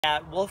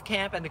At Wolf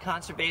Camp and the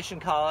Conservation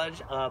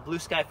College, Blue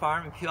Sky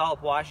Farm in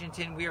Puyallup,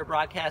 Washington. We are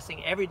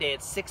broadcasting every day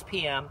at 6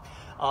 p.m.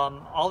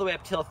 All the way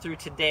up till through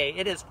today.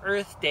 It is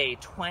Earth Day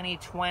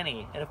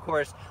 2020, and of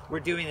course we're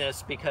doing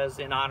this because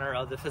in honor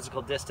of the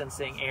physical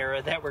distancing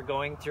era that we're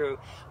going through.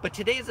 But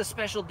today is a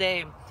special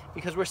day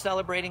because we're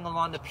celebrating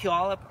along the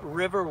Puyallup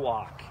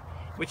Riverwalk,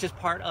 which is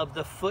part of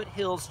the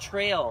Foothills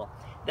Trail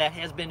that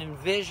has been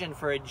envisioned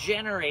for a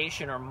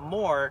generation or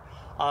more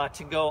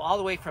to go all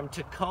the way from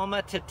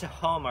Tacoma to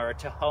Tahoma, or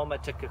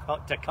Tahoma to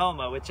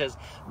Tacoma, which is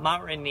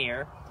Mount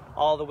Rainier,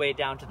 all the way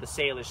down to the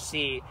Salish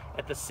Sea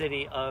at the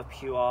city of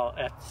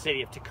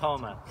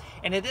Tacoma.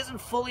 And it isn't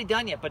fully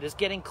done yet, but it's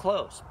getting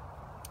close.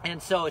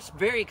 And so it's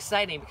very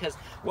exciting because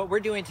what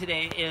we're doing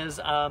today is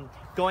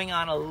going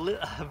on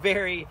a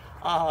very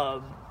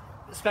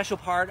special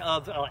part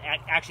of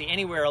actually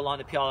anywhere along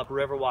the Puyallup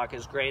Riverwalk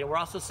is great. And we're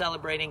also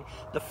celebrating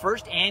the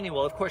first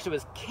annual, of course it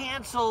was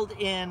canceled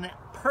in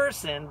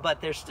person, but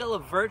there's still a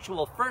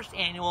virtual first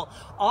annual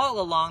all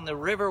along the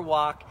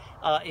Riverwalk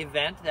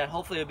event that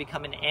hopefully will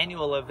become an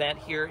annual event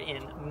here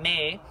in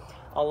May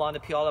along the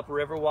Puyallup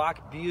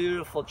Riverwalk.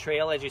 Beautiful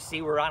trail. As you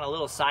see, we're on a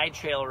little side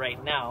trail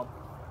right now.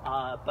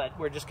 But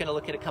we're just going to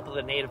look at a couple of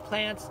the native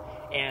plants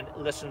and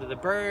listen to the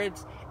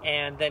birds,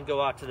 and then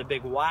go out to the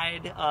big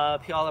wide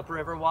Puyallup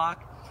Riverwalk.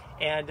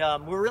 And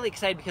we're really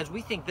excited because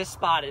we think this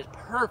spot is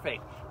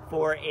perfect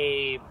for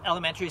a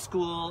elementary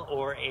school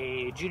or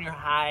a junior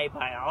high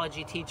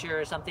biology teacher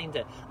or something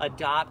to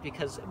adopt,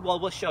 because, well,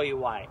 we'll show you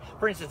why.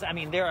 For instance, I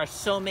mean, there are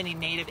so many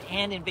native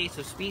and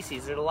invasive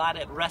species. There's a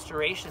lot of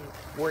restoration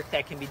work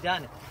that can be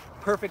done.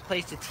 Perfect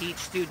place to teach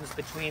students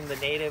between the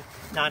native,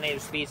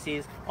 non-native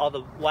species, all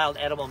the wild,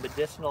 edible, and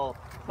medicinal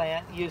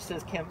plant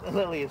uses. Kim's pulling.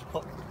 Lily is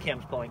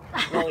pulling.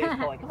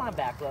 Come on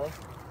back, Lily.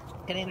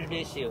 Can I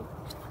introduce you?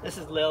 This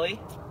is Lily,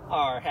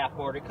 our half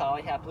border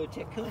collie, half blue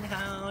tick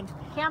coonhound.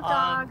 Camp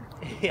dog.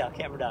 Yeah,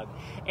 camper dog.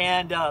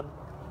 And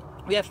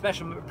we have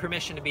special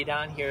permission to be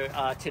down here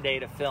today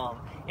to film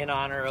in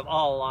honor of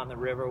all along the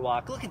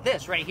Riverwalk. Look at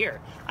this right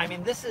here. I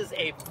mean, this is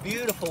a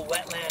beautiful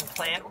wetland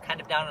plant. We're kind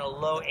of down in a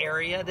low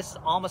area. This is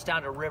almost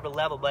down to river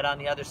level, but on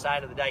the other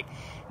side of the dike.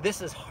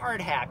 This is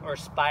hardhack or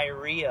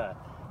spirea.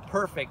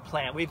 Perfect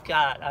plant. We've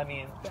got, I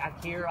mean,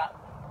 back here,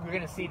 we're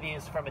going to see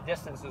these from a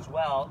distance as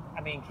well.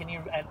 I mean, can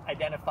you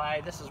identify?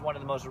 This is one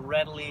of the most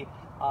readily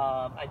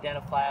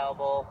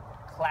identifiable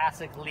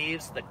classic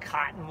leaves, the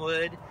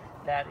cottonwood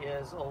that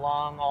is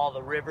along all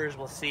the rivers.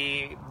 We'll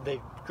see they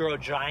grow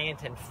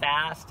giant and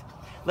fast.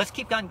 Let's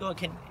keep on going.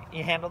 Can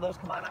you handle those?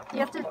 Come on up. You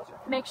have to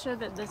make sure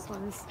that this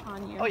one's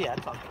on you. Oh yeah,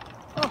 it's on.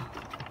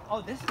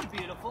 Oh, this is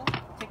beautiful.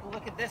 Take a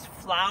look at this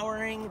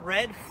flowering,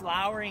 red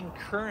flowering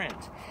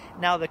currant.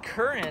 Now the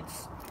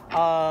currants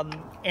are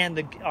in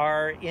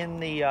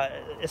the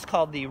it's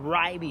called the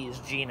ribes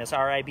genus,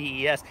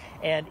 R-I-B-E-S,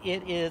 and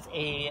it is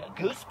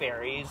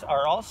gooseberries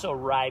are also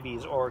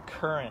ribes or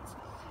currants.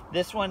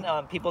 This one,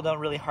 people don't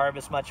really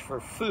harvest much for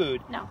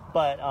food. No.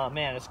 But,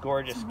 man, it's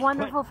gorgeous. It's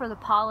wonderful for the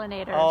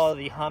pollinators. Oh,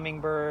 the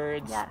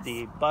hummingbirds, yes,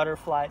 the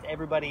butterflies,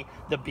 everybody,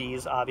 the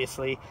bees,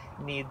 obviously,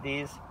 need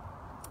these.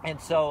 And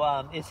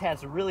so it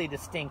has a really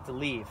distinct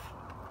leaf.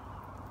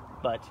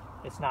 But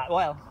it's not,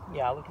 well,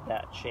 yeah, look at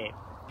that shape.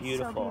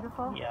 Beautiful. So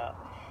beautiful. Yeah.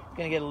 It's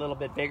going to get a little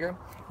bit bigger.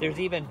 There's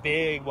even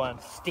big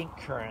ones, stink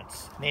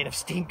currants. Native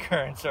stink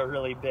currants are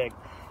really big.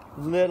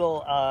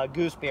 Little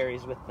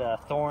gooseberries with the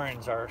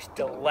thorns are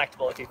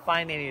delectable. If you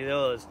find any of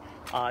those,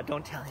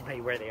 don't tell anybody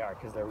where they are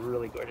because they're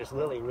really gorgeous.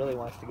 Lily really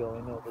wants to go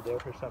in over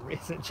there for some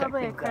reason.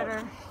 Probably a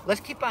critter.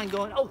 Let's keep on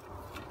going. Oh,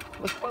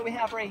 look what we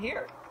have right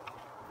here.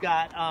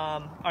 Got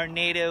our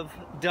native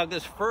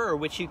Douglas fir,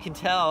 which you can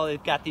tell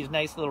it's got these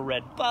nice little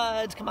red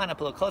buds. Come on up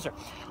a little closer.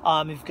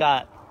 We've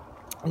got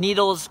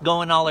needles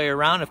going all the way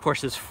around. Of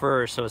course, it's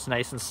fur, so it's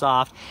nice and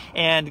soft.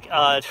 And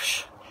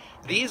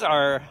these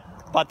are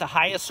about the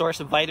highest source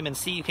of vitamin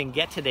C you can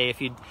get today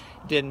if you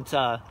didn't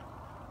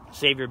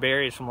save your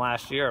berries from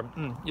last year.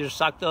 You just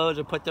suck those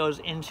and put those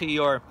into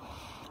your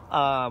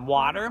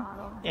water,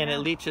 and it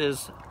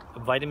leaches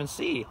vitamin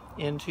C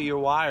into your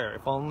water.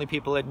 If only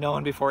people had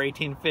known before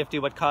 1850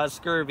 what caused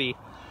scurvy,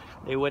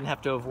 they wouldn't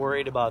have to have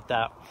worried about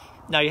that.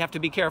 Now, you have to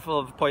be careful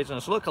of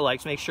poisonous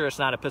lookalikes. Make sure it's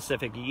not a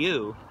Pacific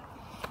yew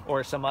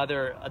or some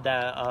other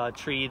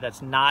tree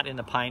that's not in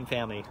the pine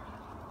family.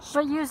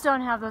 But yews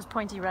don't have those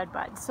pointy red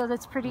buds, so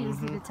that's pretty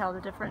easy to tell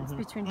the difference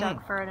between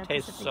Doug fir and a Pacific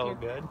yew. Tastes so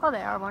good. Oh,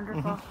 they are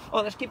wonderful.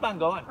 Oh, let's keep on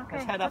going. Okay.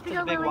 Let's head up to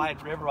the big wide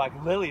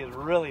Riverwalk. Lily is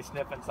really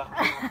sniffing something.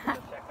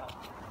 Check out.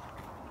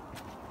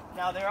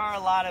 Now, there are a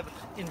lot of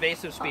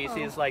invasive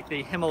species like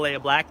the Himalaya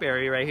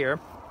blackberry right here.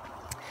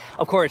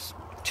 Of course,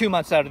 2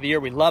 months out of the year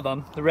we love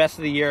them. The rest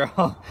of the year,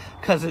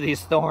 because of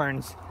these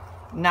thorns,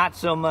 not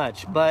so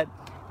much. But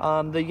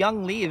the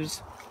young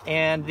leaves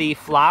and the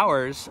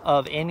flowers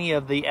of any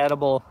of the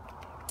edible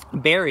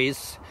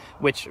berries,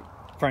 which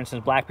for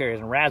instance, blackberries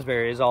and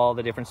raspberries, all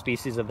the different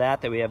species of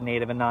that we have,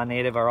 native and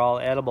non-native, are all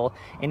edible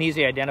and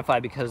easy to identify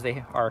because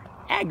they are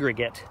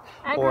aggregate.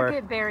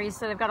 Aggregate berries,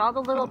 so they've got all the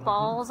little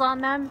balls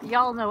on them.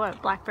 Y'all know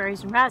what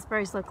blackberries and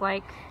raspberries look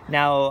like.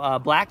 Now,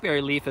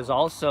 blackberry leaf is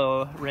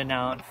also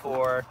renowned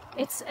for...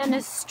 It's an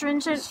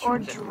astringent or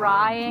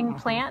drying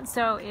plant,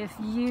 so if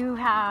you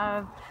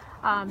have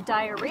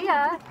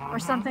diarrhea or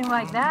something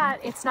like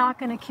that, it's not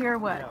going to cure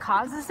what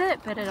causes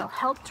it, but it'll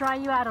help dry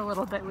you out a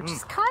little bit, which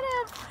is kind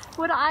of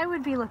what I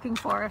would be looking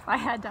for if I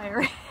had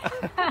diarrhea.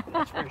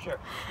 That's for sure.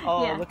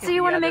 Oh, yeah. So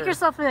you want to make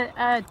yourself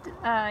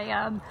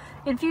a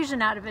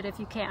infusion out of it if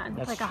you can.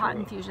 That's like a hot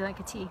infusion, like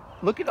a tea.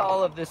 Look at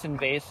all of this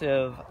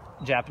invasive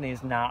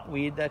Japanese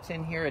knotweed that's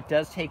in here. It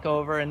does take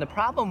over, and the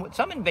problem with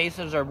some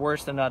invasives are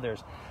worse than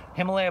others.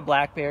 Himalaya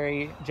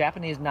blackberry,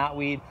 Japanese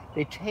knotweed,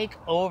 they take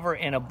over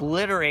and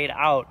obliterate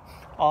out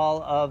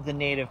all of the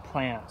native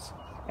plants.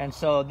 And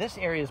so this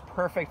area is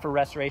perfect for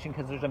restoration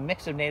because there's a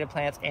mix of native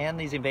plants and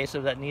these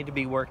invasives that need to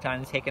be worked on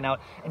and taken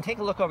out. And take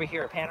a look over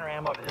here,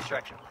 panorama over this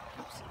direction.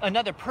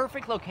 Another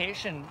perfect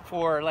location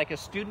for like a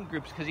student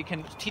group because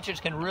teachers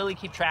can really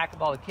keep track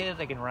of all the kids.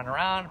 They can run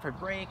around for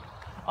break.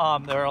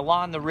 They're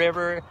along the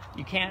river.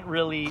 You can't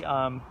really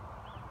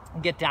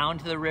get down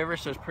to the river,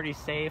 so it's pretty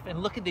safe.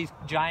 And look at these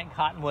giant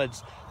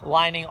cottonwoods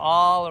lining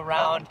all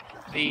around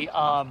the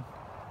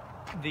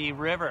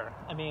river.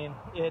 I mean,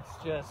 it's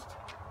just,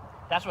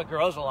 that's what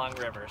grows along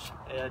rivers.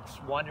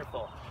 It's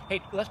wonderful.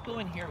 Hey, let's go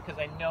in here because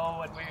I know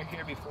when we were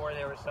here before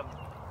there were some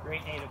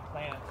great native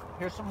plants.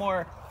 Here's some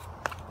more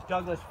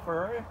Douglas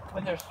fir.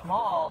 When they're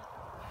small,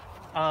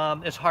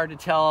 it's hard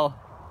to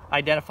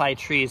identify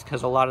trees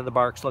because a lot of the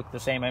barks look the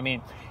same. I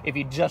mean, if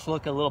you just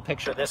look at a little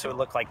picture of this, it would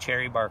look like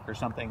cherry bark or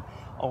something,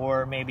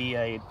 or maybe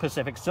a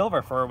Pacific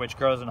silver fir, which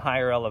grows in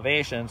higher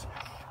elevations.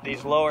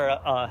 These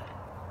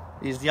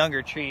these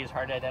younger trees,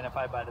 hard to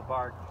identify by the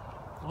bark.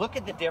 Look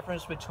at the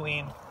difference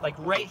between, like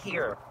right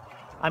here.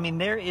 I mean,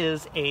 there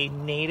is a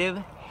native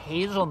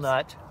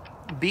hazelnut,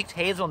 beaked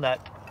hazelnut,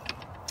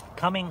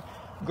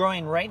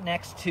 growing right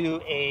next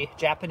to a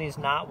Japanese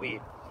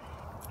knotweed.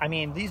 I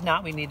mean, these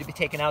knotweed need to be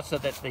taken out so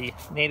that the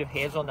native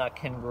hazelnut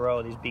can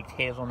grow, these beaked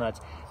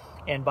hazelnuts.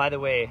 And by the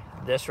way,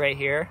 this right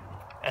here,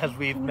 as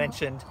we've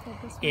mentioned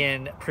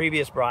in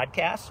previous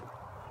broadcasts,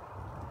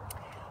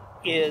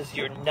 is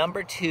your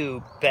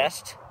 #2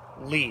 best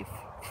leaf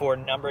for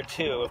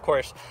 #2. Of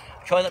course,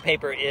 toilet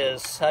paper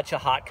is such a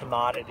hot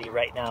commodity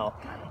right now.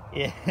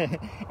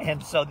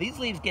 And so these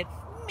leaves get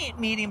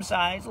medium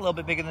size, a little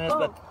bit bigger than this,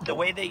 but the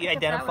way that you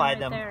identify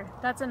them... There.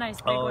 That's a nice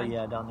big one. Oh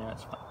yeah, down there,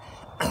 that's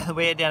fine. The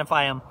way you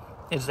identify them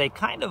is they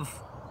kind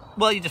of,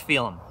 well, you just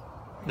feel them.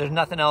 There's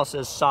nothing else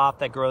as soft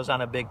that grows on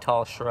a big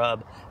tall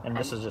shrub, and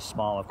this is just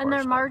small, of course. And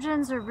their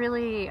margins are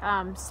really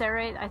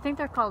serrate. I think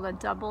they're called a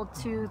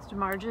double-toothed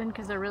margin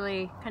because they're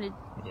really kind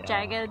of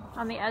jagged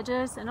on the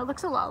edges, and it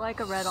looks a lot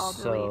like a red alder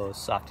leaf. So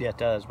soft, yeah, it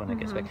does when it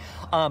gets big.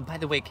 By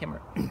the way,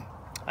 Kimmer,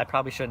 I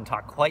probably shouldn't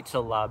talk quite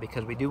so loud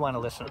because we do want to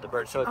listen to the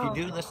birds. So if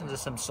you do listen to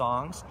some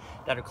songs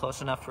that are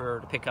close enough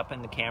to pick up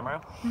in the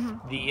camera,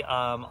 the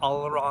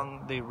all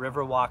along the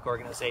Riverwalk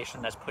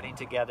organization that's putting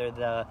together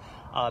the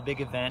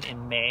big event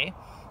in May,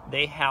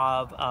 they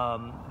have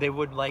they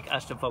would like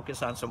us to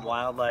focus on some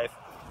wildlife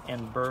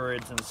and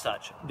birds and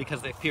such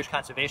because the Pierce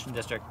Conservation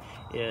District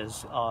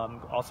is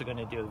also going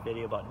to do a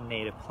video about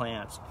native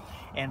plants.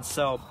 And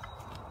so,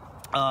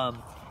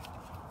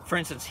 for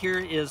instance, here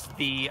is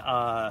the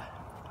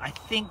I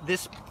think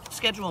this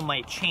schedule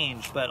might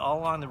change, but all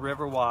along the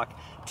Riverwalk,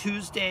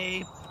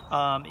 Tuesday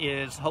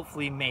is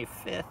hopefully May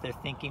 5th. They're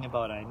thinking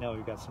about, I know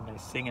we've got some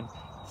nice singing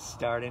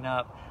starting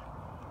up.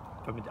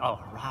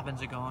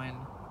 Robins are going,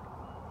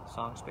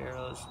 song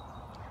sparrows.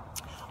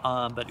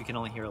 But we can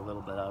only hear a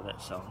little bit of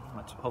it, so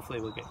hopefully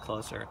we'll get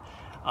closer.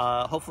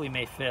 Hopefully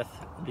May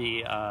 5th,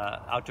 the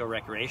outdoor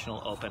recreation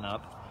will open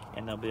up,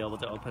 and they'll be able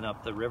to open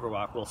up the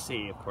Riverwalk. We'll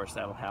see. Of course,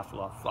 that'll have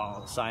to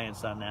follow the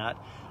science on that.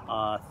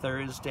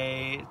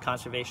 Thursday,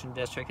 Conservation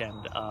District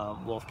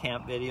and Wolf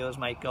Camp videos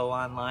might go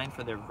online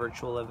for their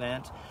virtual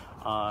event.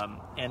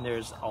 And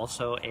there's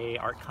also a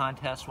art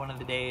contest one of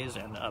the days,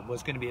 and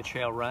was going to be a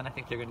trail run. I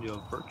think they're going to do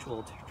a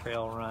virtual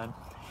trail run.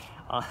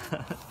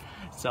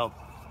 So,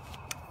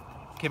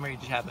 Kimmer, you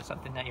just have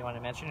something that you want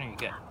to mention, or are you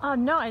good? Oh,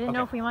 no, I didn't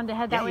know if we wanted to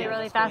head that way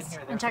really fast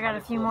and check out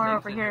a few more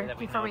over here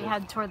before we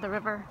head toward the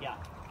river. Yeah.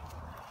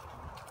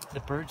 The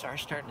birds are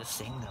starting to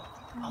sing, though.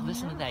 Oh,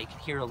 listen to that. You can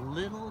hear a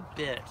little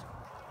bit.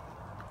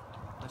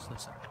 Let's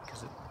listen.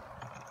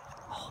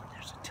 Oh,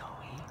 there's a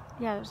towhee.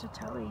 Yeah, there's a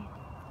towhee.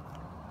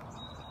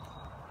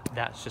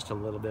 That's just a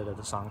little bit of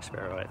the song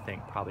sparrow, I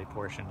think. Probably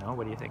portion. No?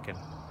 What are you thinking?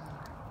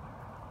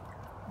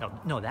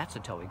 No, that's a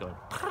towhee going.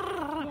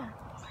 Yeah.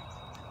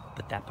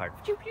 But that part.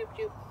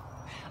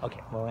 Okay,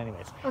 well,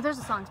 anyways. Oh, there's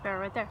a song sparrow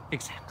right there.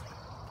 Exactly.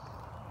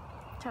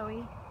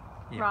 Towhee.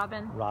 Yeah.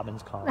 Robin.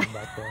 Robin's calling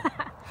back there.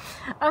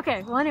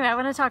 Okay, well, anyway, I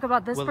want to talk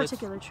about this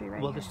particular tree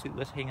right here.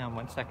 Let's hang on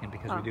 1 second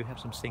because we do have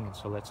some singing,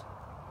 so let's...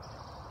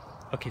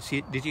 Okay,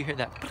 see, did you hear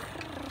that?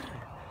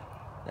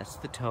 That's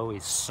the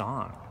towhee's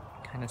song.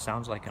 Kind of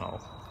sounds like an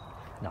old...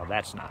 No,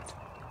 that's not.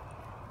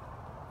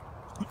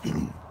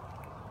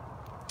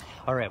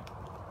 All right.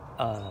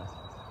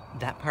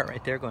 That part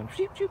right there going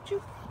shoop, shoop,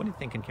 shoop. What are you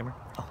thinking, Kimmer?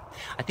 Oh,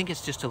 I think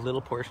it's just a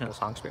little portion of the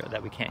song sparrow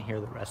that we can't hear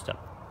the rest of.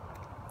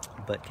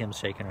 But Kim's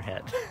shaking her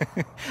head.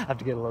 I have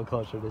to get a little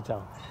closer to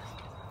tell.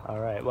 All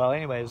right. Well,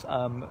 anyways,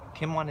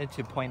 Kim wanted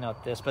to point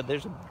out this, but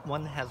there's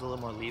one that has a little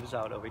more leaves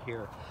out over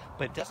here.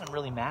 But it doesn't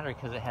really matter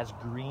because it has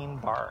green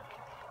bark.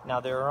 Now,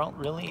 there aren't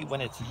really,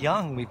 when it's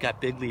young, we've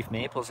got big leaf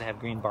maples that have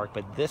green bark,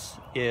 but this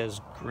is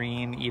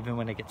green even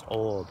when it gets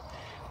old.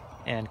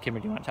 And Kimmer,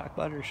 do you want to talk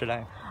about it, or should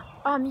I?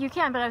 You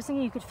can, but I was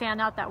thinking you could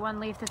fan out that one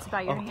leaf that's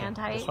about your hand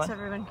height so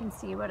everyone can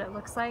see what it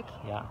looks like.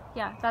 Yeah.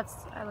 Yeah,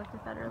 I looked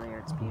at that earlier.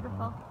 It's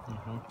beautiful.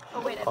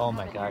 Oh, wait. Oh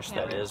my gosh,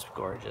 that is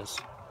gorgeous.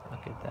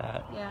 Look at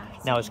that. Yeah.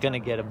 Now it's going to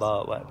get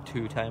about, what,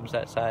 2 times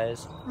that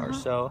size or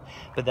so.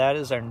 But that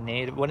is our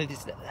native, one of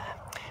these,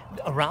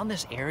 around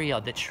this area,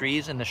 the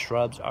trees and the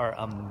shrubs are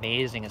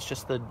amazing. It's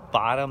just the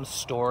bottom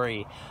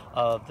story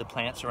of the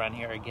plants around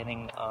here are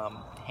getting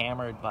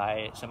hammered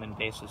by some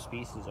invasive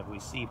species that we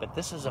see. But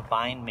this is a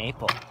vine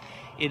maple.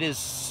 It is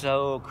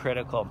so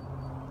critical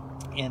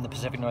in the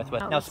Pacific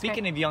Northwest. Now,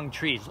 speaking of young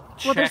trees,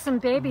 well, there's some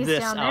babies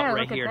this down there. out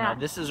right Look here. at that. Now,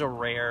 this is a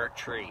rare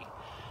tree.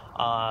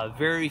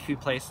 Very few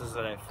places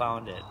that I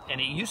found it, and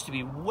it used to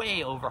be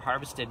way over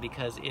harvested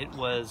because it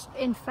was.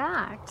 In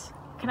fact,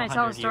 can I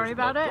tell a story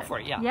about it? Go for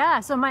it, yeah. Yeah.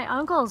 So my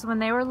uncles, when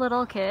they were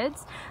little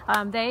kids,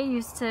 they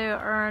used to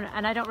earn,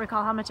 and I don't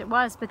recall how much it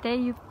was, but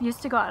they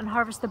used to go out and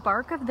harvest the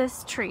bark of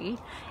this tree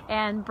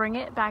and bring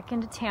it back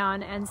into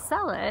town and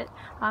sell it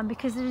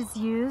because it is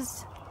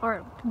used,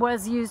 or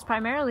was used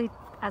primarily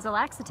as a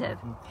laxative.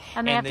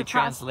 And the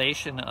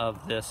translation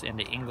of this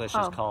into English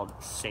is called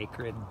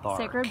sacred bark.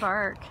 Sacred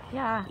bark,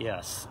 yeah.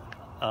 Yes.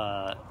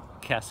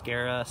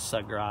 Cascara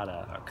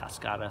sagrada, or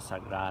cascara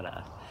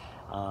sagrada,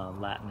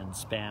 Latin and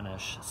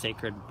Spanish,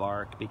 sacred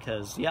bark,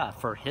 because, yeah,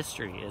 for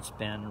history it's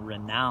been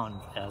renowned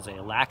as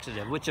a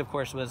laxative, which of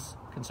course was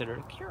considered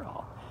a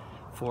cure-all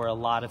for a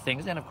lot of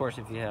things. And of course,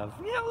 if you have,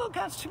 a little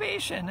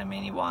constipation, I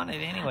mean, you want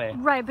it anyway.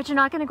 Right, but you're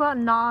not going to go out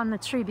and gnaw on the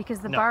tree because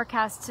the bark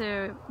has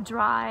to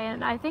dry.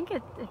 And I think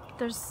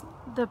there's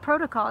the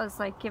protocol is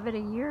like give it a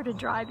year to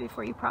dry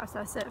before you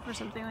process it for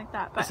something like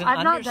that. But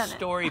I've not done it.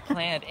 It's an understory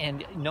plant,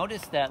 and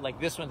notice that like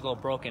this one's a little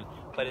broken,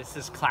 but it's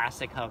this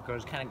classic how it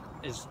grows, kind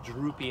of is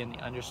droopy in the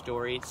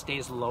understory. It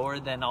stays lower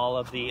than all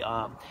of the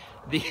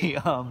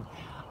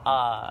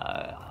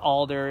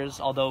alders,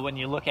 although when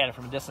you look at it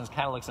from a distance it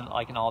kind of looks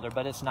like an alder,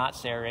 but it's not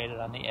serrated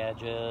on the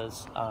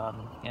edges,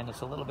 and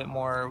it's a little bit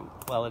more,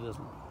 well,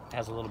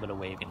 has a little bit of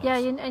waviness. Yeah,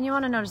 and you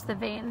want to notice the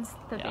veins,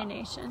 the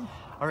veination.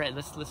 All right,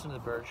 let's listen to the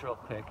birds real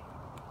quick.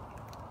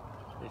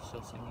 Are they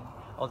still singing?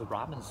 Oh, the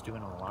robin's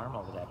doing an alarm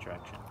over that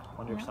direction.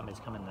 Wonder if somebody's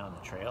coming down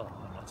the trail and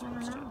they're not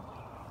supposed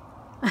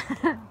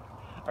to.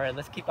 All right,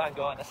 let's keep on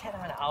going. Let's head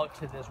on out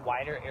to this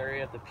wider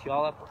area of the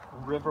Puyallup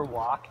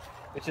Riverwalk,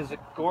 which is a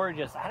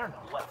gorgeous, I don't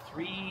know, what,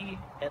 3,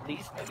 at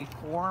least maybe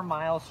 4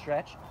 mile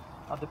stretch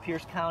of the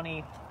Pierce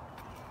County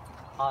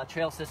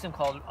trail system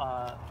called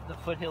the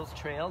Foothills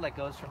Trail that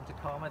goes from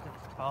Tacoma to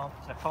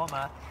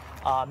Tacoma.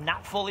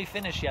 Not fully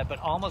finished yet, but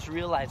almost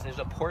realized there's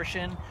a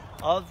portion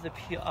of the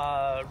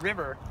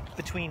river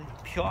between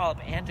Puyallup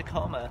and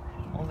Tacoma,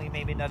 only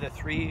maybe another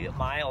 3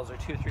 miles or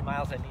 2 or 3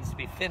 miles that needs to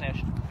be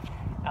finished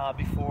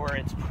before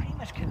it's pretty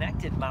much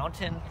connected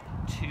mountain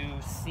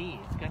to sea.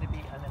 It's going to be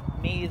an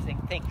amazing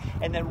thing.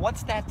 And then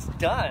once that's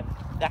done,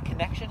 that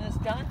connection is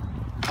done,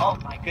 oh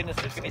my goodness,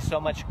 there's going to be so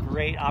much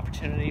great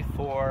opportunity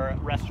for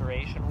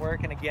restoration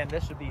work. And again,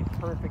 this would be a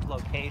perfect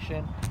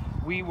location.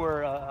 We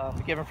were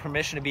given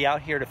permission to be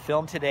out here to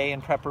film today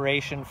in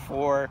preparation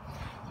for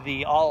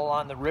the All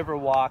Along the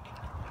Riverwalk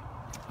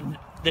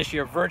this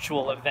year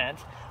virtual event,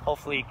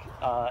 hopefully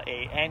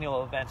a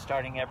annual event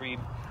starting every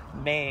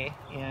May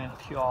in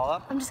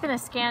Puyallup. I'm just going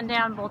to scan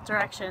down both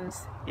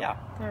directions. Yeah.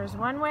 There's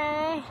one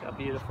way. See how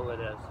beautiful it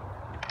is.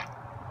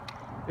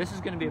 This is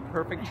going to be a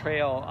perfect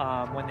trail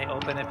when they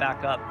open it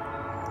back up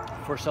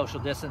for social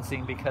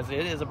distancing, because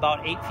it is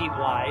about 8 feet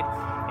wide,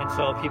 and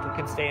so people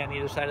can stay on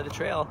either side of the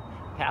trail,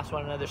 pass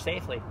one another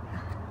safely.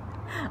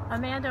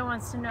 Amanda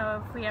wants to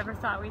know if we ever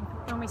thought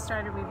when we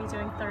started we'd be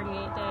doing 38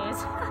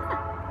 days.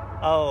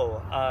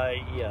 Oh,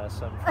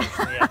 yes,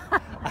 unfortunately.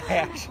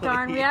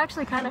 Darn, we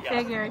actually kind of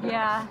figured,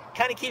 yeah.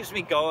 Kind of keeps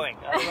me going.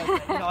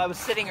 I was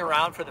sitting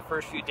around for the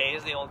first few days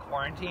of the old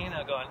quarantine,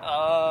 going,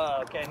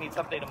 oh, okay, I need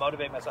something to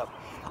motivate myself.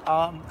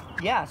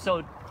 Yeah,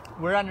 so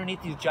we're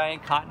underneath these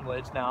giant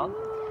cottonwoods now.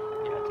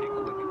 Yeah, take a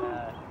look at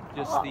that.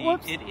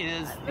 It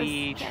is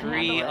the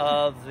tree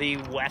of the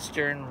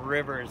western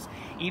rivers.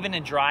 Even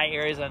in dry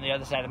areas on the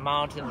other side of the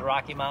mountains, the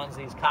Rocky Mountains,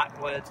 these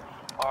cottonwoods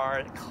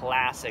are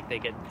classic. They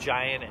get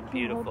giant and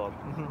beautiful.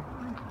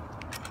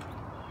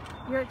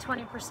 You're at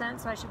 20%,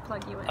 so I should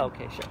plug you in.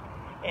 Okay, sure.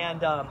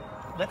 And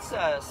let's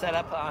set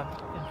up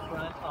in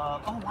front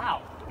of, oh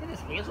wow, look at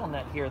this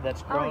hazelnut here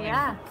that's growing. Oh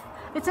yeah.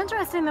 It's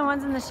interesting, the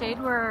ones in the shade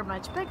were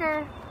much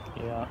bigger.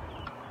 Yeah.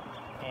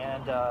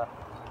 And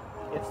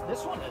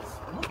this one is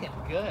looking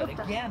good.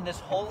 Again, this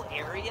whole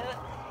area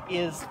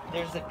is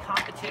there's a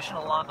competition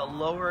along the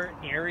lower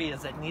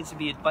areas that needs to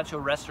be a bunch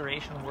of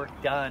restoration work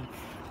done.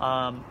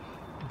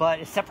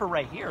 But except for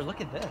right here,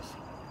 look at this.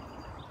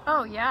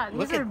 Oh yeah,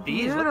 these are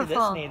beautiful. Look at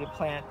this native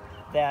plant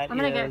that I'm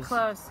gonna get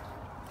close.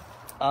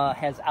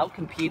 Has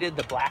outcompeted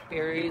the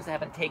blackberries.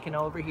 Haven't taken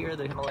over here.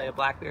 The Himalaya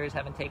blackberries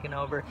haven't taken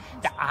over.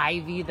 The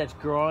ivy that's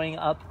growing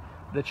up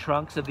the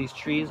trunks of these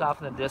trees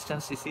off in the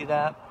distance. You see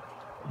that?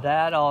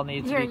 That all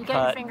needs to be cut. Here, you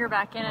get your finger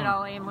back in it.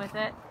 I'll aim with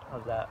it.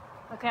 How's that?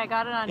 Okay, I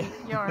got it on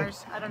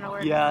yours. I don't know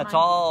where. Yeah, it's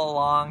all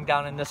along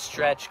down in this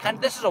stretch.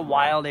 This is a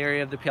wild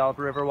area of the Puyallup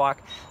Riverwalk.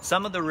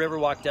 Some of the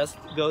Riverwalk does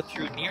go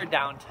through near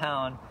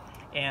downtown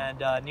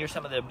and near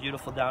some of the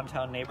beautiful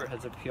downtown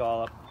neighborhoods of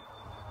Puyallup.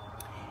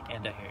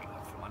 And here you go,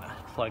 if you want to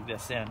plug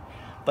this in.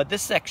 But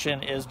this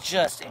section is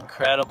just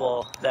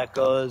incredible. That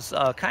goes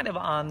kind of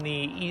on the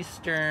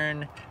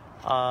eastern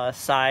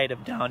side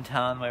of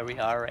downtown where we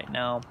are right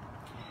now.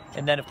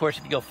 And then, of course,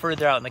 if you go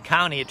further out in the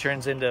county, it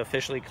turns into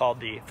officially called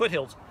the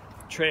Foothills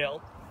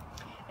Trail,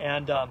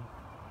 and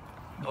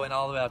going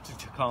all the way out to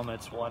Tacoma.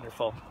 It's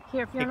wonderful.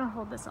 Here, if you want to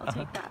hold this, I'll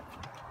take that.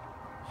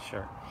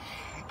 Sure.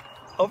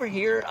 Over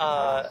here,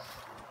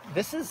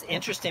 this is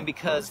interesting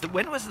because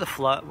when was the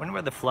flood? When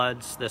were the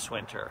floods this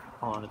winter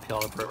on the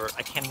Puyallup River?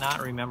 I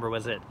cannot remember.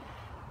 Was it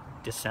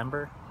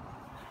December?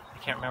 I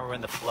can't remember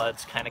when the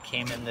floods kind of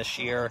came in this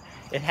year.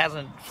 It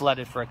hasn't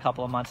flooded for a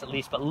couple of months at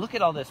least, but look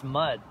at all this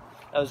mud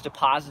that was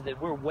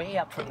deposited. We're way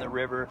up from the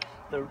river.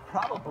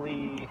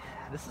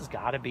 This has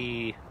got to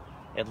be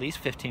at least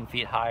 15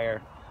 feet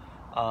higher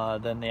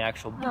than the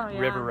actual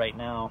river right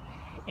now.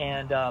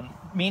 And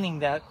meaning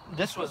that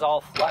this was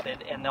all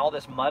flooded and all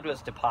this mud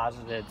was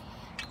deposited.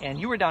 And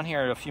you were down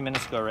here a few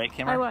minutes ago, right,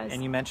 Kimmer? I was.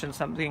 And you mentioned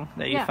something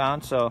that you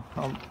found, so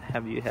I'll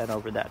have you head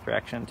over that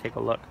direction and take a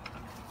look.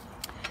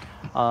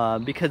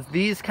 Because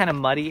these kind of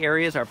muddy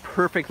areas are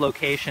perfect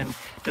location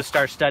to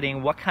start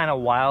studying what kind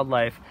of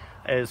wildlife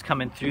is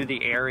coming through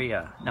the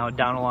area. Now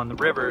down along the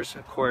rivers,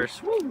 of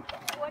course. Woo.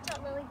 Watch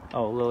out, Lily.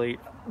 Oh, Lily.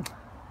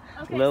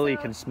 Okay, Lily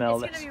so can smell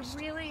this. It's going to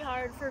be really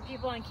hard for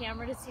people on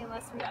camera to see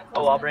unless we got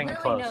close. Oh, I'll bring it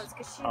Lily close. knows,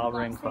 'cause she I'll loves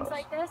bring things close.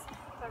 like this.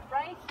 But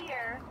right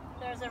here,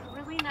 there's a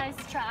really nice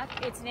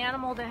track. It's an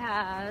animal that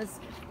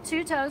has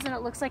 2 toes, and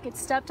it looks like it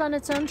stepped on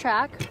its own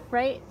track,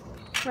 right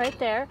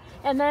there.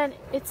 And then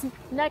its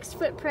next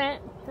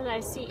footprint that I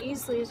see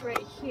easily is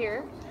right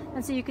here.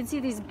 And so you can see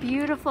these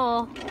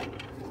beautiful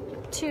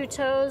 2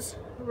 toes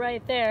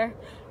right there,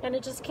 and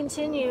it just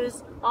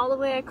continues all the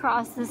way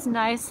across this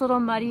nice little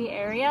muddy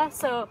area.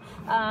 So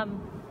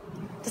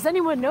does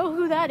anyone know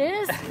who that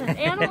is? An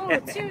animal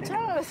with 2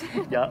 toes.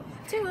 Yep.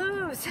 2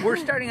 hooves. We're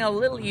starting a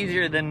little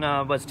easier than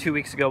was 2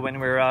 weeks ago when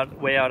we were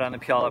way out on the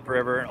Puyallup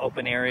River, an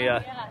open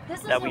area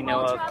This is that we know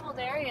of. well-traveled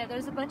area.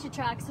 There's a bunch of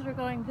tracks that are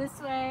going this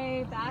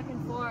way, back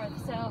and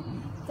forth. So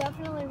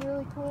definitely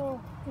really cool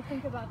to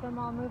think about them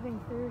all moving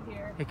through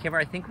here. Hey, Kimmer,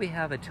 I think we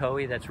have a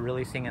towhee that's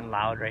really singing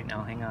loud right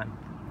now. Hang on.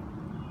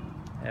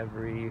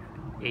 Every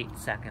 8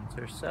 seconds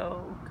or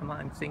so. Come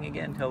on, sing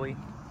again, towhee.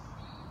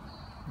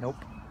 Nope.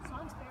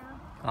 Song sparrow.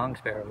 Song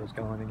sparrow is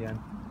going again.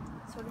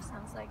 Sort of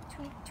sounds like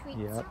tweet, tweet.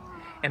 Yep.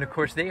 And of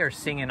course they are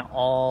singing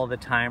all the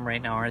time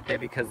right now, aren't they?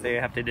 Because they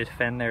have to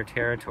defend their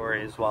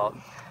territories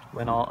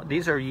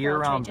these are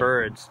year-round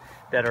birds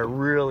that are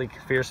really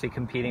fiercely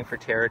competing for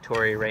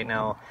territory right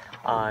now,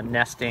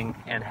 nesting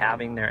and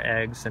having their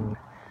eggs. And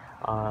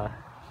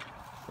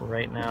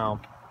right now,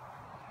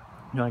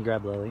 you want to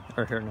grab Lily?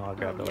 Or her? No, I'll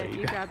grab Lily. Yeah,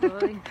 you grab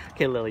Lily.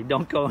 Okay, Lily,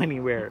 don't go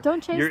anywhere.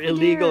 Don't chase You're the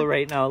illegal deer.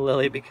 right now,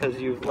 Lily, because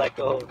you've let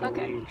go of the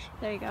Okay, leash.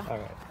 there you go. All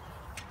right.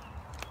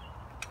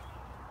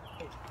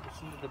 Hey,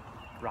 listen to the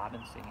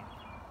robin singing.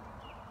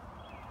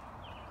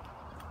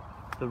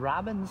 The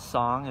robin's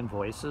song and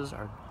voices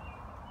are...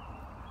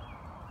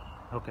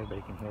 I hope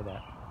everybody can hear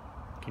that.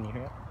 Can you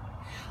hear it?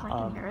 I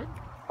can hear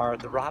it.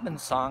 The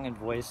robin's song and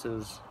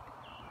voices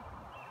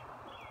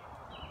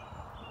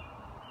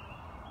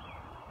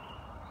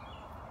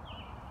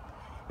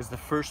is the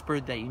first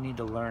bird that you need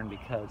to learn,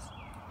 because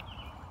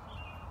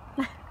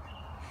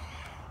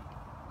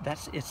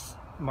it's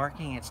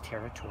marking its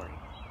territory.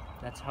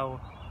 That's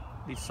how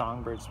these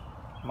songbirds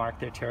mark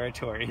their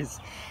territories.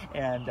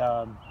 And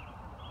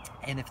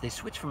if they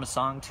switch from a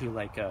song to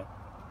like a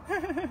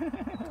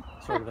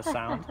sort of a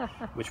sound,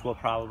 which we'll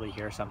probably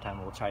hear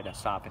sometime, we'll try to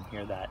stop and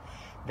hear that.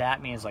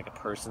 That means like a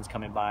person's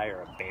coming by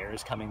or a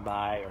bear's coming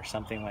by or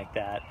something like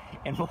that.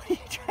 And what are you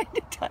trying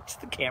to touch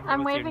the camera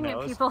I'm with waving your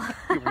nose? at people.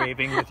 You're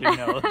waving with your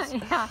nose.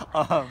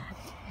 Yeah.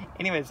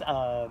 Anyways,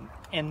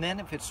 and then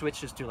if it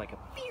switches to like a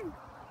pew,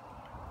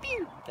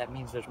 pew, that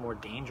means there's more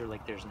danger,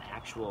 like there's an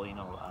actual,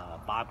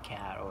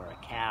 bobcat or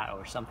a cat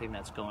or something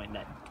that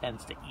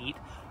tends to eat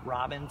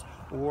robins,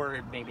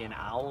 or maybe an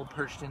owl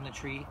perched in the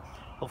tree.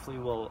 Hopefully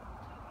we'll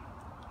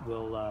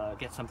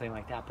get something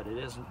like that. But it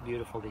is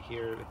beautiful to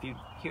hear. If you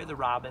hear the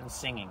robins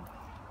singing,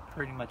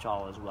 pretty much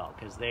all is well,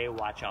 because they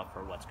watch out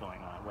for what's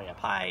going on way up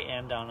high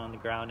and down on the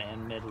ground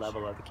and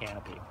mid-level of the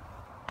canopy.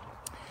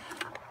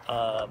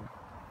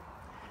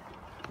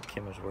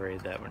 Kim was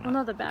worried that we're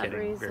not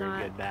getting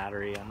very good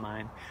battery on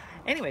mine.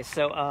 Anyway,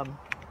 so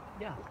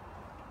yeah.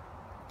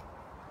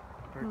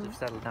 Birds have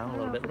settled down a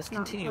little bit. Let's it's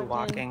not continue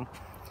plugged in.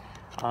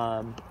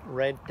 walking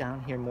right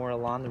down here more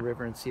along the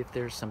river and see if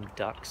there's some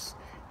ducks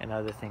and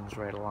other things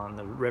right along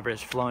the river.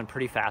 It's flowing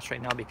pretty fast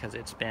right now because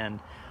it's been,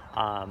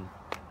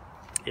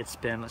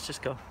 let's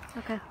just go.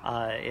 Okay.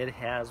 It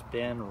has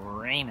been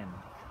raining.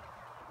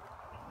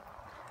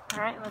 All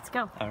right, let's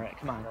go. All right,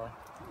 come on, Lily.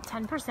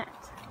 10%.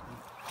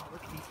 Oh,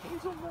 look at these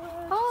hazelnuts.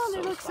 Oh,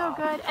 they look so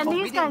good. And oh,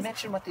 these we guys. didn't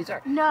mention what these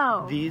are.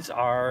 No. These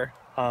are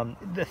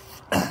the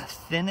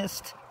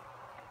thinnest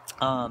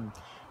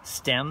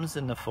stems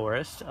in the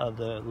forest of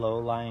the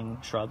low-lying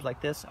shrubs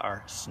like this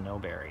are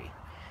snowberry.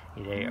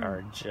 They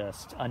are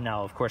just,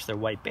 now of course they're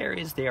white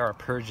berries, they are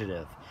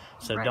purgative,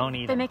 so don't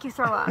eat them. They make you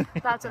throw up.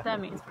 That's what that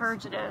means,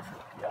 purgative.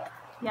 Yeah.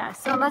 Yeah,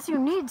 so unless you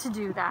need to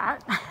do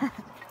that.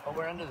 Oh,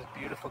 we're under this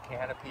beautiful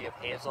canopy of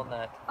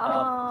hazelnut.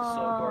 Oh.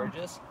 So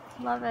gorgeous.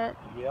 Love it.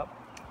 Yep.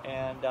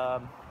 And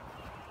let's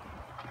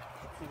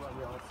see what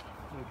else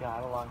we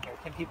got along here.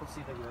 Can people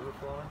see the river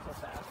flowing so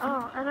fast?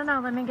 Oh, I don't know.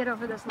 Let me get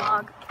over this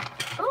log.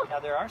 Oh. Now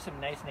there are some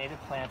nice native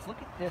plants.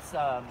 Look at this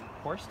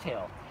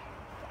horsetail.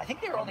 I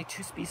think there are only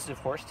 2 species of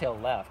horsetail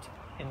left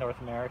in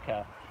North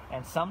America,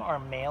 and some are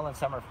male and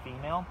some are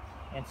female.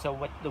 And so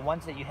what the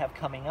ones that you have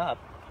coming up,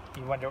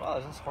 you wonder, oh,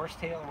 is this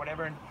horsetail or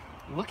whatever? And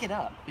look it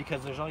up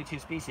because there's only 2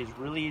 species.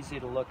 Really easy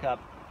to look up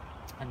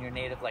on your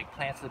native, like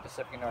Plants of the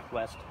Pacific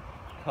Northwest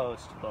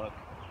Coast book.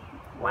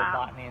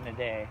 Wow. Botany in a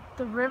Day.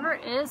 The river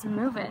is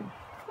moving.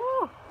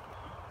 Woo.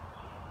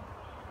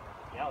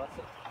 Yeah, let's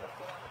go on the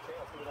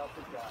trail, see what else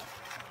we've got.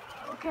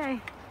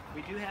 Okay.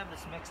 We do have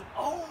this mix of,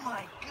 oh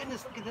my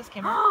goodness, look at this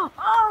camera.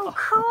 Oh,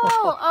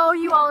 cool. Oh,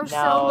 you all are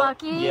so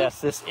lucky. Yes,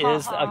 this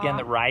is, again,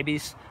 the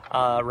Ribes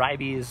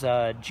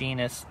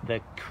genus,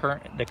 the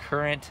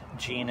current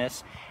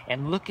genus.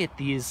 And look at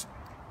these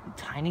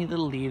tiny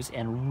little leaves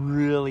and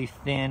really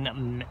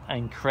thin,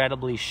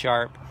 incredibly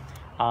sharp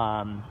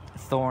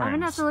thorns. I'm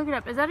gonna have to look it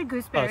up. Is that a Oh,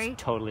 gooseberry?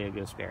 it's totally a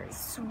gooseberry.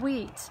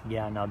 Sweet.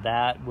 Yeah, no,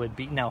 that would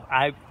be, no,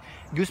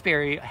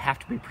 gooseberry have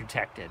to be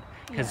protected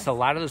because Yes. a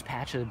lot of those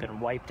patches have been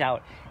wiped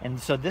out. And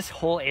so this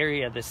whole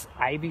area, this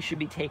ivy should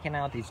be taken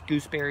out, these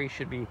gooseberries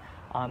should be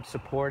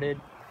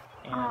supported.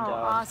 And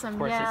awesome, of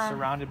course yeah. it's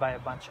surrounded by a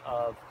bunch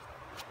of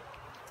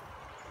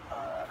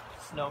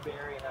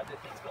snowberry and other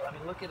things. But I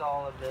mean, look at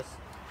all of this.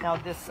 Now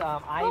this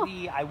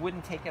ivy, I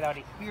wouldn't take it out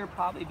of here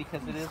probably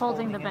because it is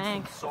holding the in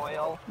bank. some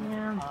soil.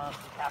 Yeah. You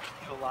have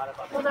to do a lot of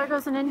other Well, there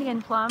goes an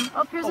Indian plum.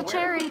 Oh, here's a where?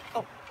 cherry.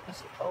 Oh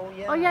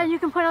yeah. Oh yeah, you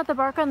can point out the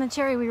bark on the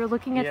cherry. We were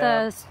looking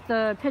at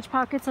the pitch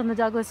pockets on the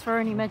Douglas fir,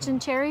 and you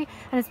mentioned cherry,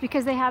 and it's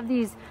because they have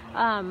these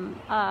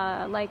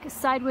like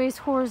sideways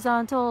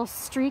horizontal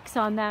streaks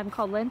on them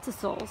called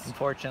lenticels.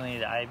 Unfortunately,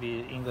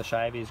 the English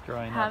ivy is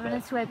growing Having up.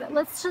 its way, but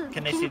let's just.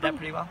 Can they see that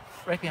pretty well?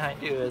 Right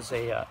behind you is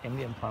a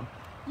Indian plum.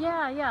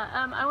 Yeah,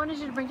 yeah. I wanted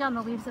you to bring down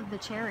the leaves of the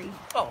cherry.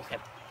 Oh, okay.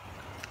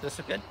 This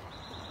is good.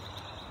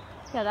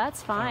 Yeah,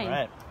 that's fine. All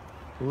right.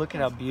 Look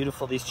at how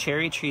beautiful these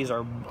cherry trees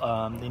are.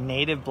 The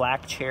native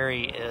black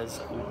cherry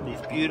is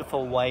these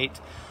beautiful white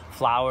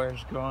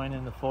flowers growing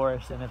in the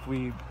forest. And if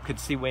we could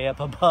see way up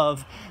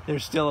above,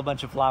 there's still a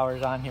bunch of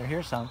flowers on here.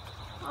 Here's some.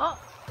 Oh,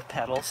 The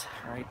petals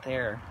right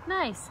there.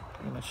 nice.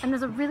 Pretty much. And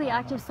there's a really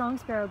active song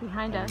sparrow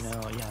behind us.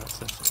 No, yeah, that's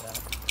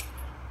that.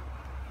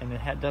 And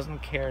it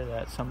doesn't care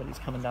that somebody's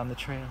coming down the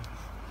trail.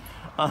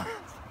 Oh,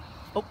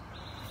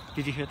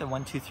 did you hear the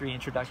 1, 2, 3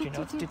 introductory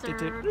notes?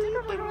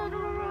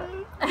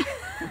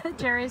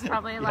 Jerry's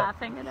probably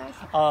laughing at us.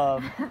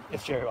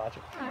 It's Jerry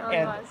watching. Oh,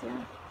 it was,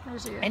 yeah.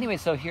 There's you. Anyway,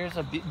 so here's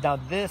now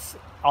this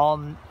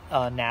all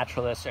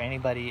naturalists or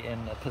anybody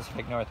in the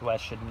Pacific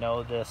Northwest should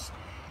know this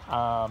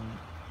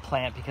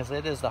plant because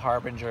it is the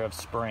harbinger of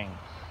spring.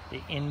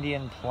 The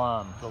Indian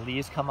plum. The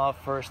leaves come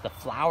out first. The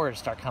flowers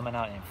start coming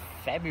out in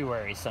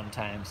February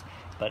sometimes,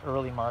 but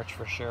early March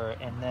for sure.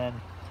 And then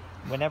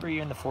whenever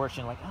you're in the forest,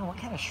 you're like, oh, what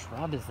kind of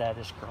shrub is that?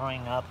 It's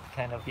growing up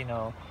kind of,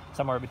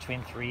 somewhere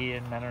between 3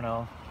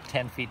 and,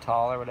 10 feet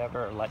tall or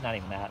whatever, or not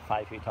even that,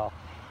 5 feet tall.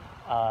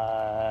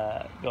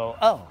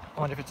 Oh, I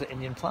wonder if it's an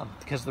Indian plum.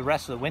 Because the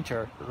rest of the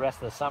winter, the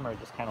rest of the summer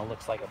just kind of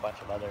looks like a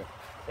bunch of other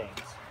things.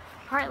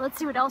 All right, let's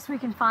see what else we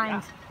can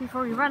find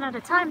before we run out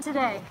of time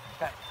today.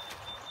 Okay.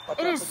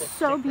 It is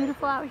so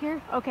beautiful out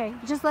here. Okay,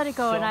 just let it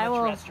go and I will...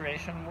 So much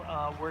restoration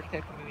work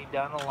that can be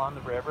done along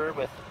the river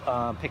with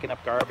picking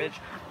up garbage.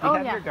 Do you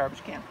have your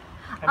garbage can?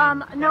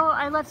 No,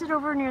 I left it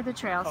over near the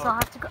trail, so I'll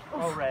have to go.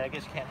 Oh, right. I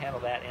guess you can't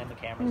handle that and the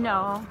camera.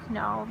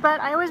 No.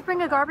 But I always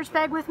bring a garbage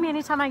bag with me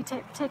anytime I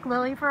take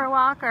Lily for a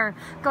walk or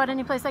go out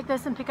any place like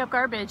this and pick up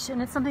garbage.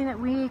 And it's something that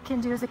we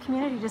can do as a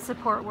community to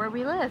support where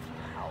we live.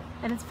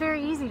 And it's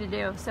very easy to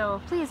do.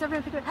 So please,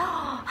 everyone pick it up.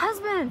 Oh,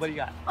 husband! What do you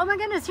got? Oh my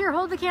goodness, here,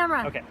 hold the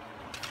camera. Okay.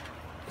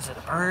 Is it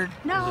a bird?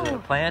 No. Is it a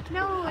plant?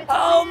 No, it's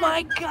Oh a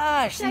my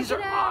gosh, these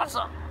are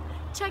awesome.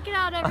 Check it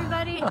out,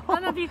 everybody. I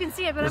don't know if you can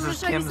see it, but I'm going to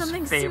show you something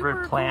Kim's favorite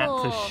super plant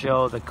cool. to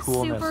show the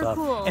coolness Super of.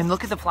 cool. And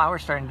look at the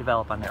flowers starting to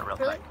develop on there real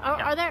Really? quick. Oh,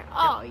 are there?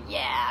 Oh,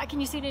 yeah. Can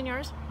you see it in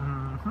yours?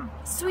 Mm-hmm.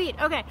 Sweet.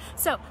 Okay,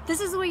 so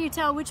this is the way you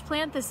tell which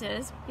plant this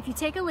is. If you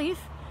take a leaf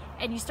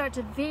and you start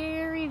to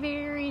very,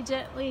 very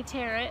gently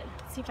tear it.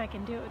 Let's see if I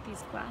can do it with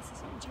these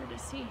glasses on. It's hard to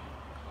see.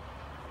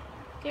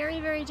 Very,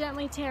 very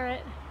gently tear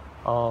it.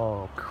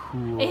 Oh,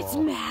 cool. It's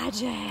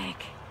magic.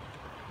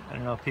 I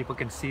don't know if people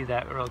can see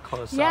that real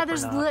close Yeah, up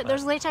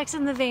there's latex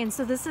in the veins,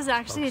 so this is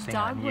actually a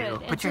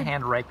dogwood. Put your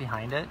hand right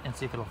behind it and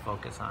see if it'll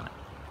focus on it.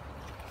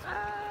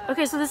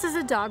 Okay, so this is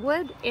a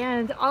dogwood,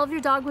 and all of your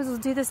dogwoods will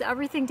do this.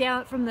 Everything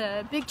down from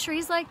the big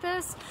trees like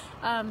this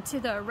to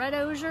the red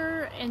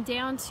osier and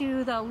down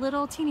to the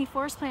little teeny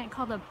forest plant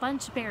called a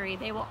bunchberry.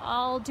 They will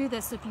all do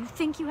this. So if you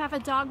think you have a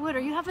dogwood or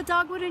you have a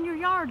dogwood in your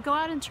yard, go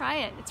out and try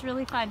it. It's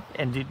really fun.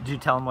 And do you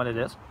tell them what it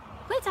is?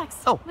 Latex.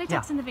 Oh,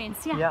 latex in the veins.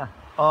 Yeah. Yeah.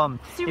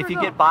 Super if you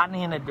cool. get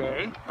botany in a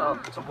day,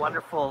 it's a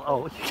wonderful.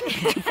 Oh,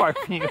 too far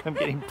from you. I'm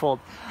getting pulled.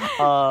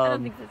 I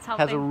don't think that's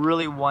helping. Has a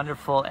really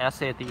wonderful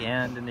essay at the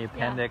end in the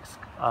appendix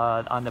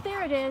on the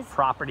There it is.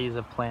 properties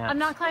of plants. I'm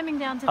not climbing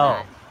down to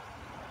that.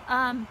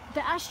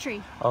 The ash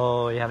tree.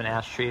 Oh, you have an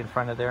ash tree in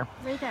front of there.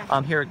 Right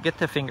there. Here, get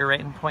the finger right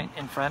in point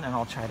in front, and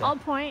I'll try to. I'll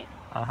point.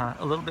 A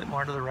little bit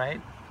more to the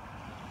right.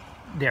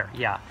 There,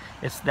 yeah,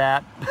 it's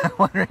that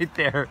one right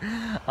there,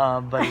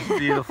 but it's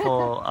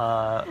beautiful.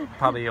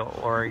 Probably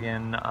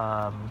Oregon.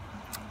 What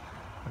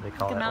do they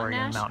call it?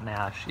 Oregon mountain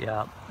ash.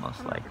 Yeah,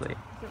 most likely.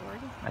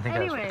 I think.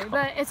 Anyway,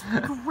 but it's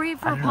great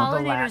for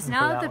pollinators.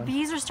 Now that the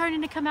bees are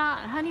starting to come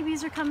out and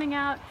honeybees are coming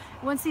out,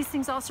 once these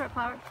things all start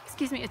flowering,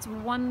 excuse me, it's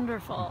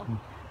wonderful.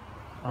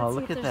 Oh,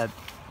 look at that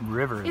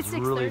river. It's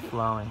really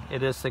flowing.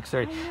 It is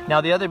 6:30. I Now,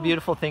 the other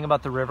beautiful thing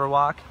about the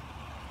Riverwalk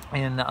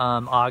in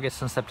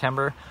August and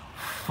September,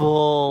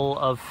 full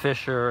of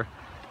fisher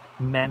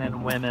men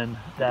and women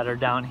that are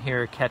down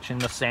here catching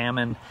the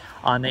salmon.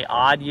 On the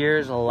odd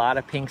years, a lot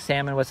of pink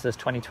salmon. What's this,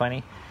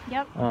 2020?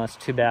 Yep. It's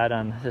too bad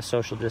on the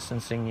social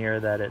distancing year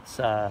that it's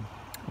not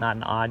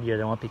an odd year.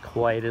 There won't be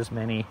quite as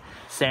many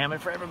salmon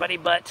for everybody,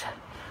 but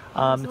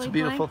it's a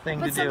beautiful thing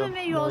to do. But something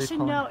that you all should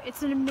know,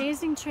 it's an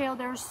amazing trail.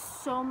 There's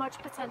so much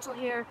potential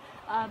here.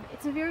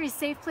 It's a very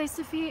safe place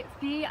to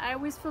be. I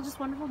always feel just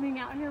wonderful being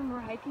out here when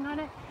we're hiking on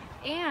it.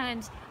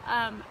 And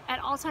at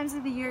all times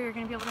of the year, you're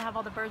going to be able to have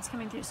all the birds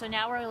coming through. So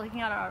now we're looking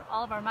at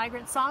all of our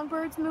migrant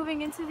songbirds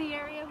moving into the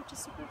area, which is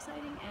super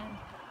exciting. And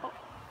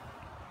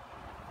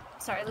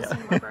sorry,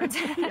 listening to more birds.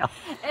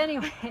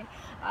 Anyway.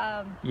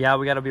 Yeah,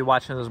 we got to be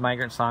watching those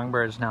migrant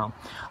songbirds now.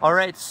 All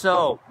right,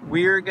 so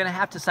we're going to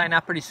have to sign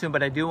up pretty soon,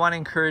 but I do want to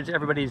encourage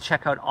everybody to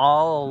check out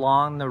All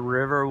Along the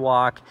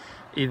Riverwalk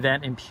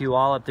event in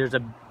Puyallup. There's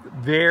a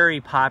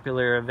very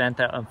popular event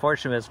that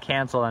unfortunately was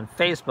canceled on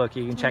Facebook.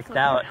 You can check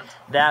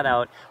that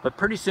out. But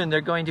pretty soon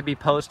they're going to be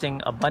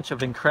posting a bunch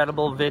of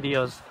incredible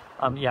videos.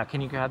 Yeah, can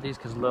you grab these?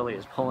 Because Lily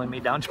is pulling me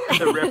down to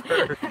the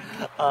river.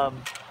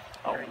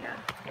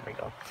 Here we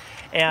go.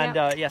 And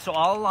yeah, so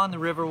All Along the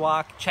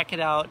Riverwalk, check it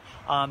out.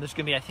 There's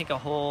going to be, I think, a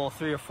whole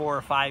 3 or 4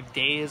 or 5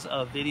 days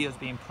of videos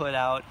being put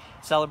out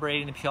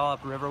celebrating the Puyallup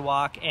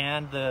Riverwalk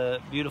and the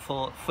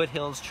beautiful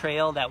Foothills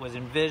Trail that was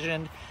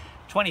envisioned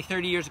 20,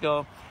 30 years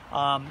ago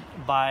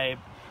by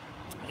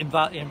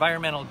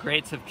environmental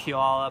greats of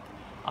Puyallup,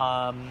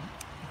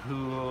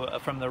 who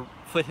from the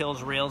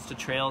Foothills Rails to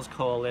Trails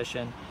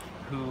Coalition,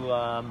 who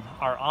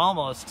are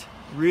almost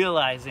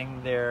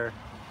realizing their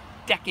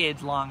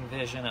decades-long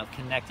vision of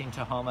connecting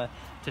Tahoma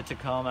to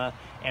Tacoma.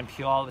 And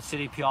Puyallup, the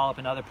city of Puyallup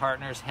and other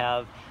partners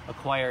have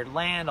acquired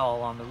land all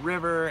along the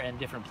river and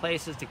different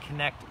places to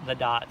connect the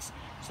dots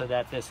so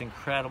that this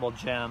incredible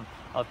gem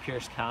of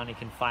Pierce County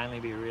can finally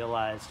be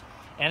realized.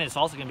 And it's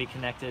also going to be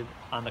connected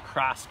on the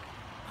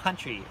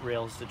cross-country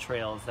rails to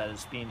trails that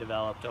is being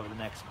developed over the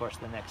next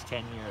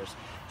 10 years.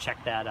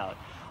 Check that out.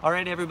 All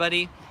right,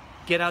 everybody,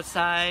 get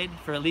outside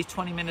for at least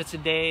 20 minutes a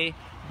day.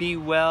 Be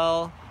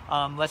well.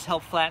 Let's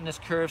help flatten this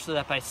curve so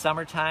that by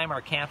summertime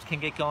our camps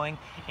can get going.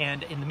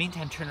 And in the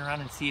meantime, turn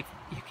around and see if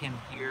you can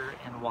hear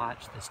and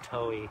watch this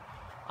towhee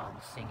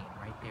singing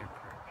right there.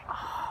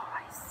 Oh,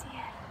 I see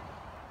it.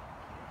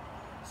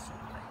 So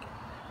I can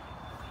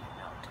point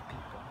it out to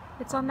people.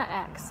 It's on the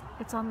X.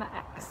 It's on the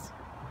X.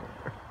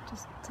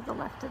 Just to the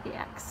left of the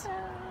X.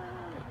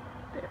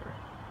 There.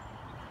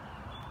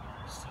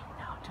 Sing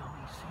now,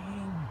 towhee,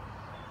 sing.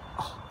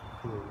 Oh,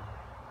 cool.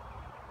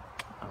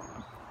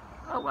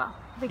 Oh well,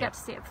 we got to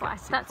see it fly,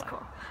 so that's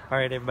cool. All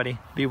right, everybody,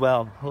 be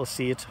well. We'll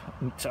see you.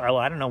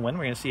 I don't know when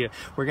we're going to see you.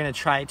 We're going to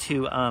try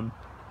to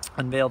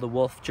unveil the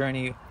Wolf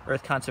Journey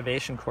Earth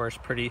Conservation course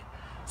pretty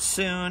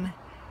soon,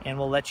 and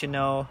we'll let you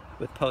know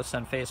with posts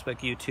on Facebook,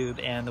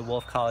 YouTube, and the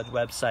Wolf College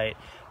website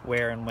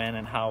where and when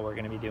and how we're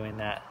going to be doing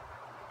that.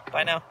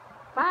 Bye now.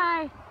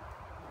 Bye.